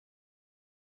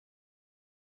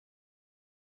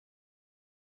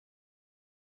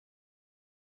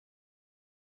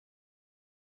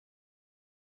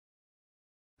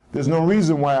There's no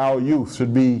reason why our youth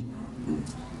should be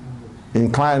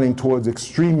inclining towards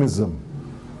extremism,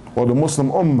 or the Muslim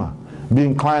Ummah be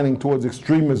inclining towards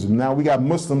extremism. Now we got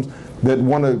Muslims that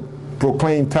want to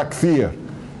proclaim takfir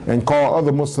and call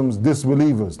other Muslims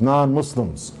disbelievers,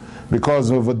 non-Muslims, because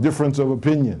of a difference of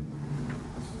opinion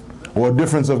or a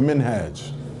difference of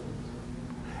minhaj.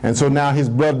 And so now his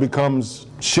blood becomes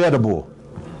sheddable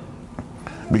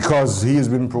because he has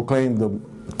been proclaimed the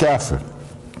kafir.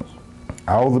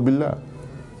 A'udhu billah.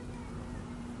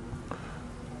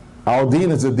 Our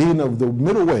deen is a deen of the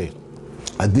middle way,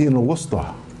 a deen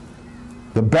al-wusta,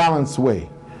 the balanced way,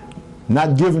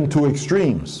 not given to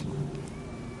extremes.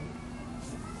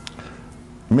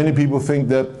 Many people think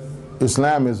that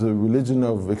Islam is a religion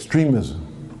of extremism.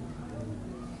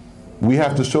 We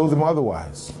have to show them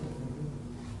otherwise.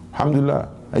 Alhamdulillah.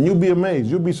 And you'll be amazed,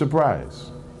 you'll be surprised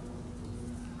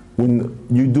when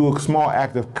you do a small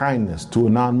act of kindness to a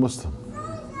non-Muslim.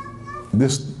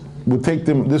 This will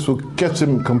catch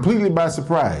them completely by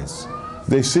surprise.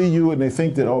 They see you and they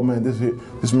think that, oh man,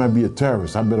 this might be a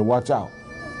terrorist, I better watch out.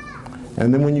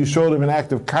 And then when you show them an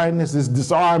act of kindness, this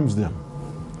disarms them.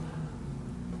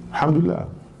 Alhamdulillah.